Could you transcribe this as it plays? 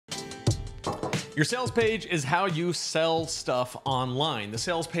Your sales page is how you sell stuff online. The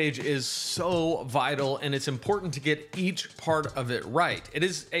sales page is so vital, and it's important to get each part of it right. It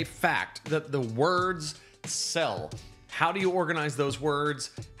is a fact that the words sell. How do you organize those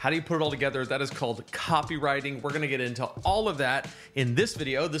words? How do you put it all together? That is called copywriting. We're gonna get into all of that in this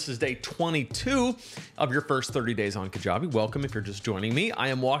video. This is day 22 of your first 30 days on Kajabi. Welcome if you're just joining me. I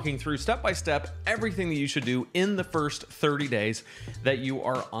am walking through step-by-step everything that you should do in the first 30 days that you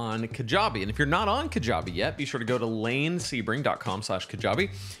are on Kajabi. And if you're not on Kajabi yet, be sure to go to lanesebring.com/Kajabi. You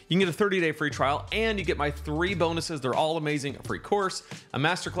can get a 30-day free trial and you get my 3 bonuses. They're all amazing. A free course, a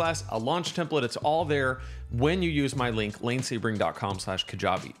masterclass, a launch template. It's all there when you use my link,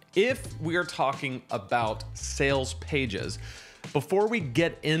 lanesebring.com/Kajabi. If we are talking about sales pages, before we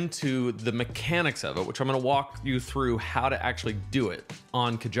get into the mechanics of it, which I'm going to walk you through how to actually do it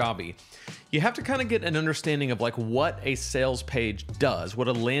on Kajabi, you have to kind of get an understanding of like what a sales page does, what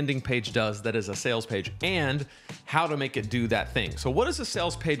a landing page does that is a sales page, and how to make it do that thing. So what is a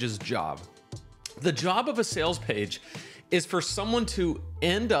sales page's job? The job of a sales page is for someone to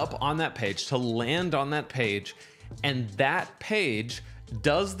end up on that page, to land on that page, and that page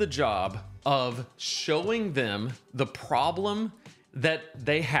does the job of showing them the problem that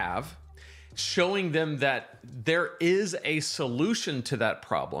they have, showing them that there is a solution to that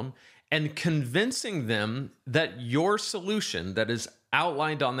problem, and convincing them that your solution that is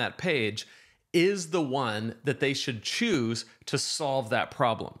outlined on that page is the one that they should choose to solve that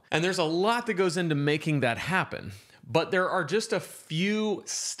problem. And there's a lot that goes into making that happen. But there are just a few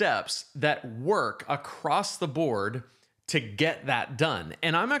steps that work across the board to get that done.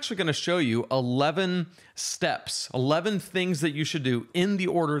 And I'm actually going to show you 11 steps, 11 things that you should do in the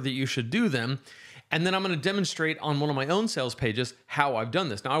order that you should do them. And then I'm going to demonstrate on one of my own sales pages how I've done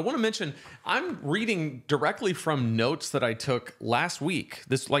this. Now, I want to mention, I'm reading directly from notes that I took last week,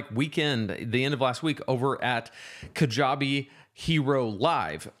 this like weekend, the end of last week over at Kajabi Hero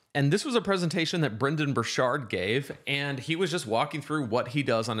Live. And this was a presentation that Brendon Burchard gave, and he was just walking through what he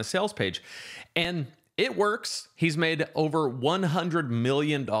does on a sales page. And it works. He's made over $100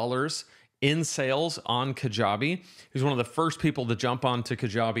 million in sales on Kajabi. He's one of the first people to jump onto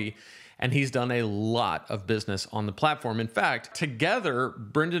Kajabi, and he's done a lot of business on the platform. In fact, together,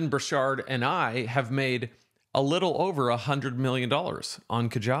 Brendon Burchard and I have made a little over $100 million on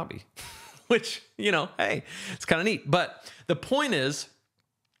Kajabi, which, you know, hey, it's kind of neat. But the point is,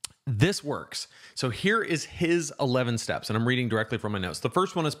 this works. So here is his 11 steps, and I'm reading directly from my notes. The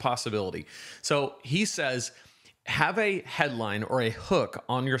first one is possibility. So he says, have a headline or a hook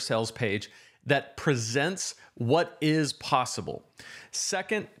on your sales page that presents what is possible.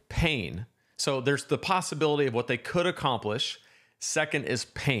 Second, pain. So there's the possibility of what they could accomplish. Second is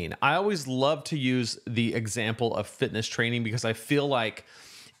pain. I always love to use the example of fitness training because I feel like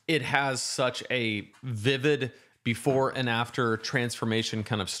it has such a vivid before and after transformation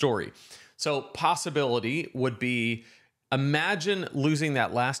kind of story. So possibility would be, imagine losing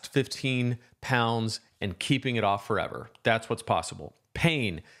that last 15 pounds and keeping it off forever. That's what's possible.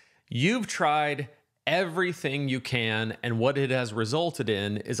 Pain, you've tried everything you can, and what it has resulted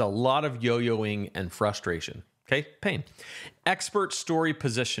in is a lot of yo-yoing and frustration. Okay, pain. Expert story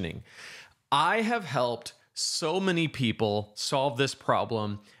positioning. I have helped so many people solve this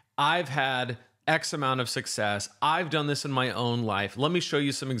problem. I've had X amount of success. I've done this in my own life. Let me show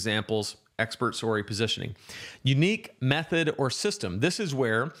you some examples. Expert story positioning. Unique method or system. This is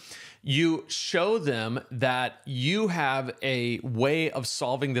where you show them that you have a way of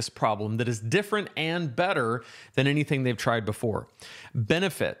solving this problem that is different and better than anything they've tried before.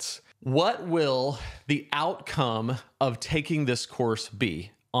 Benefits. What will the outcome of taking this course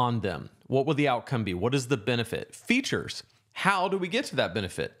be on them? What will the outcome be? What is the benefit? Features. How do we get to that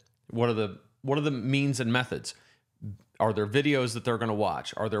benefit? What are the means and methods? Are there videos that they're going to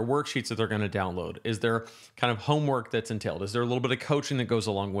watch? Are there worksheets that they're going to download? Is there kind of homework that's entailed? Is there a little bit of coaching that goes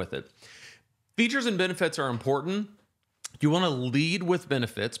along with it? Features and benefits are important. You want to lead with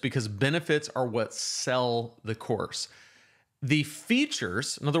benefits because benefits are what sell the course. The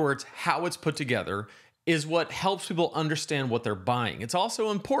features, in other words, how it's put together, is what helps people understand what they're buying. It's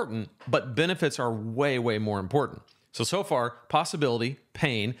also important, but benefits are way, way more important. So far, possibility,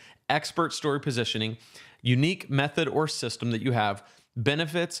 pain, expert story positioning, unique method or system that you have,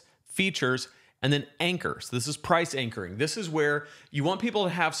 benefits, features, and then anchors. This is price anchoring. This is where you want people to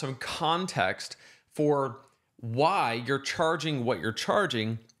have some context for why you're charging what you're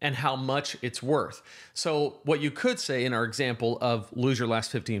charging and how much it's worth. So what you could say in our example of lose your last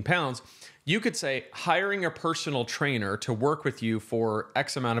 15 pounds, you could say hiring a personal trainer to work with you for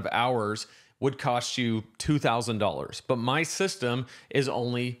X amount of hours would cost you $2,000, but my system is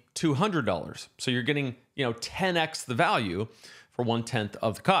only $200. So you're getting, 10x the value for 1/10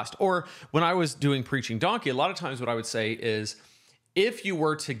 of the cost. Or when I was doing Preaching Donkey, a lot of times what I would say is, if you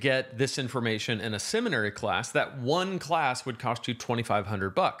were to get this information in a seminary class, that one class would cost you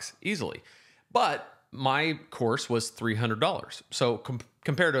 $2,500 easily. But my course was $300. So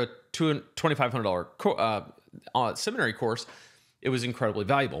compared to a $2,500 seminary course, it was incredibly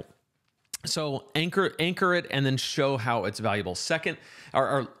valuable. So anchor it and then show how it's valuable. Second,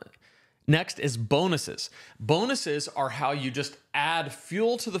 or next is bonuses. Bonuses are how you just add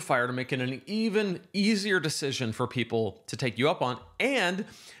fuel to the fire to make it an even easier decision for people to take you up on. And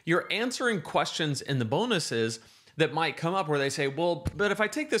you're answering questions in the bonuses that might come up where they say, well, but if I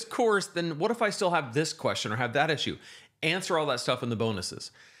take this course, then what if I still have this question or have that issue? Answer all that stuff in the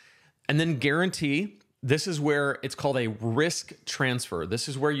bonuses. And then guarantee, this is where it's called a risk transfer. This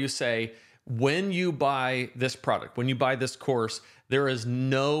is where you say, when you buy this product, when you buy this course, there is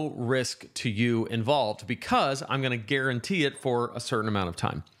no risk to you involved because I'm going to guarantee it for a certain amount of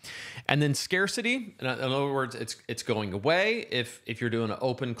time. And then scarcity, in other words, it's going away if you're doing an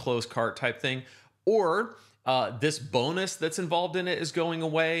open, close cart type thing, or this bonus that's involved in it is going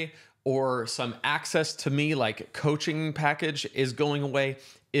away, or some access to me like coaching package is going away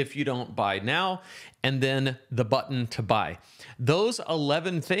if you don't buy now. And then the button to buy. Those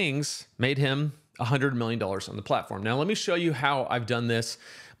 11 things made him $100 million on the platform. Now, let me show you how I've done this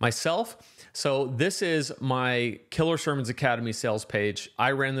myself. So this is my Killer Sermons Academy sales page.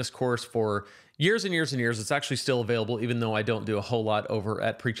 I ran this course for years and years and years. It's actually still available, even though I don't do a whole lot over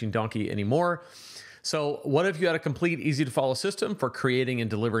at Preaching Donkey anymore. So what if you had a complete, easy to follow system for creating and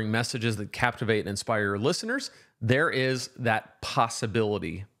delivering messages that captivate and inspire your listeners? There is that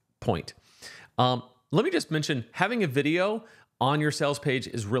possibility point. Let me just mention, having a video on your sales page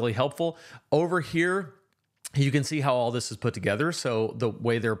is really helpful. Over here, you can see how all this is put together. So the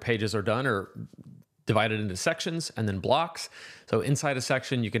way their pages are done are divided into sections and then blocks. So inside a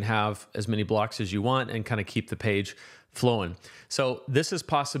section, you can have as many blocks as you want and kind of keep the page flowing. So this is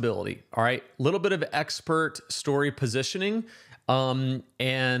possibility. All right. A little bit of expert story positioning. And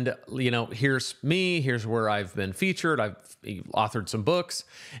here's me, here's where I've been featured. I've authored some books.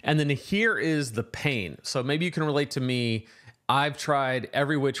 And then here is the pain. So maybe you can relate to me. I've tried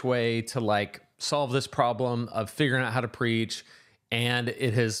every which way to solve this problem of figuring out how to preach. And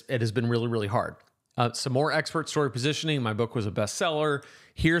it has been really, really hard. Some more expert story positioning. My book was a bestseller.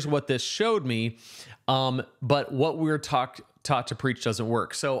 Here's what this showed me. But what we're taught to preach doesn't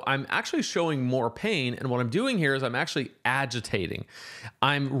work. So I'm actually showing more pain. And what I'm doing here is I'm actually agitating.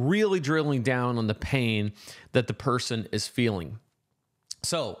 I'm really drilling down on the pain that the person is feeling.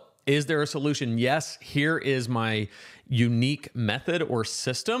 So is there a solution? Yes. Here is my unique method or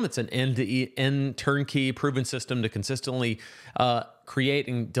system. It's an end-to-end turnkey proven system to consistently create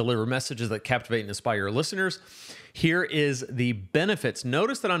and deliver messages that captivate and inspire your listeners. Here is the benefits.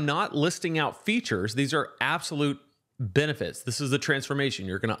 Notice that I'm not listing out features. These are absolute benefits. This is the transformation.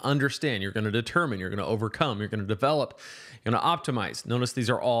 You're going to understand, you're going to determine, you're going to overcome, you're going to develop, you're going to optimize. Notice these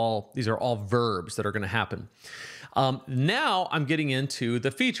are all verbs that are going to happen. Now I'm getting into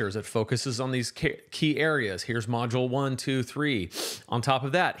the features. It focuses on these key areas. Here's module 1, 2, 3. On top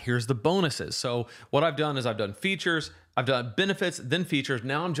of that, here's the bonuses. So what I've done is I've done features, I've done benefits, then features.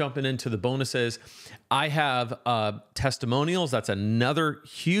 Now I'm jumping into the bonuses. I have testimonials. That's another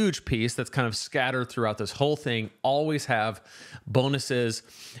huge piece that's kind of scattered throughout this whole thing. Always have bonuses.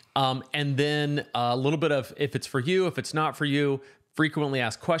 And then a little bit of if it's for you, if it's not for you. Frequently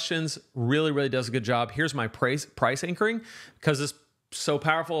asked questions. Really, really does a good job. Here's my price anchoring. Because it's so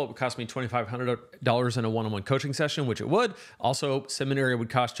powerful, it would cost me $2,500 in a one-on-one coaching session, which it would. Also, seminary would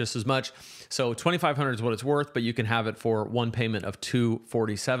cost just as much. So $2,500 is what it's worth, but you can have it for one payment of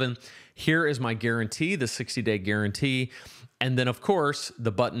 $247. Here is my guarantee, the 60-day guarantee. And then, of course,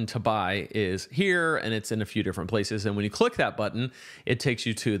 the button to buy is here, and it's in a few different places. And when you click that button, it takes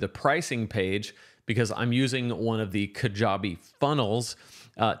you to the pricing page, because I'm using one of the Kajabi funnels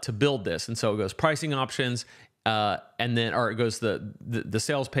to build this. And so it goes pricing options, and then, or it goes the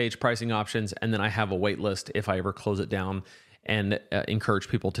sales page, pricing options, and then I have a wait list if I ever close it down, and encourage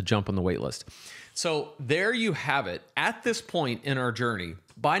people to jump on the wait list. So there you have it. At this point in our journey,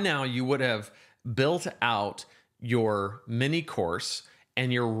 by now you would have built out your mini course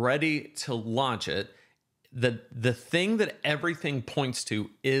and you're ready to launch it. The thing that everything points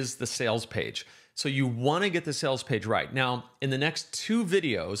to is the sales page. So you want to get the sales page right. Now, in the next 2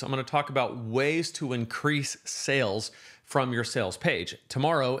 videos, I'm going to talk about ways to increase sales from your sales page.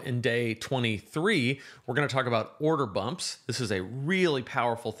 Tomorrow in day 23, we're going to talk about order bumps. This is a really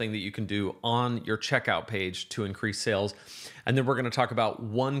powerful thing that you can do on your checkout page to increase sales. And then we're going to talk about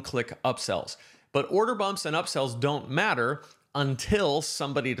one-click upsells. But order bumps and upsells don't matter until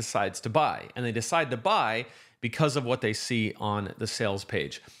somebody decides to buy. And they decide to buy because of what they see on the sales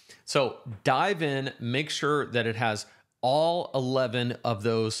page. So dive in, make sure that it has all 11 of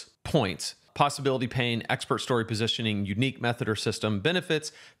those points: possibility pane, expert story positioning, unique method or system,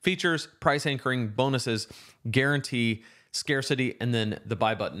 benefits, features, price anchoring, bonuses, guarantee, scarcity, and then the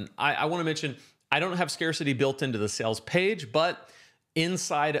buy button. I want to mention, I don't have scarcity built into the sales page, but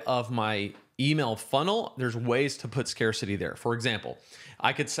inside of my email funnel, there's ways to put scarcity there. For example,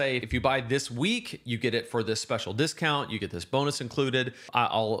 I could say, if you buy this week, you get it for this special discount, you get this bonus included.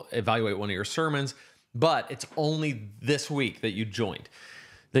 I'll evaluate one of your sermons, but it's only this week that you joined,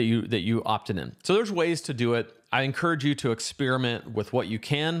 that you opted in. So there's ways to do it. I encourage you to experiment with what you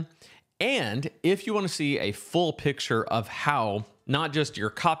can. And if you want to see a full picture of how, not just your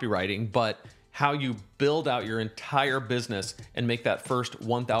copywriting, but how you build out your entire business and make that first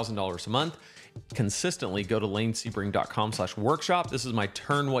 $1,000 a month consistently, go to lanesebring.com/workshop. This is my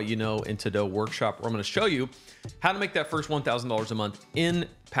Turn What You Know into Dough workshop, where I'm going to show you how to make that first $1,000 a month in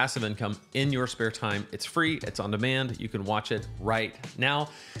passive income in your spare time. It's free, it's on demand. You can watch it right now.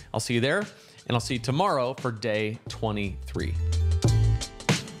 I'll see you there, and I'll see you tomorrow for day 23.